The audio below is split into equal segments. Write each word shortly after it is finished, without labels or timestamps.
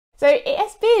So it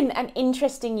has been an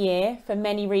interesting year for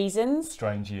many reasons.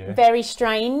 Strange year. Very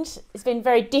strange. It's been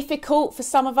very difficult for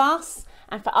some of us,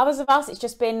 and for others of us, it's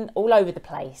just been all over the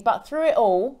place. But through it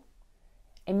all,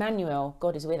 Emmanuel,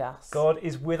 God is with us. God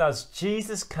is with us.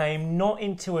 Jesus came not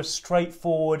into a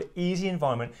straightforward, easy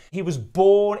environment. He was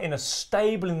born in a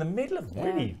stable in the middle of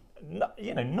really, not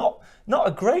a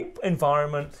great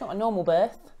environment. It's not a normal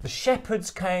birth. The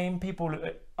shepherds came, people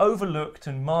overlooked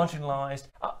and marginalised.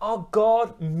 Our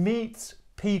God meets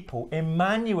people.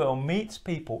 Emmanuel meets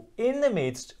people in the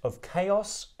midst of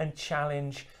chaos and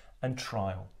challenge and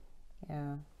trial.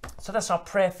 Yeah. So that's our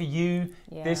prayer for you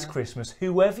this Christmas.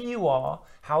 Whoever you are,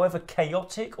 however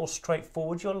chaotic or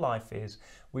straightforward your life is,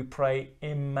 we pray,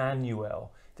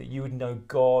 Emmanuel, that you would know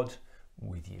God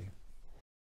with you.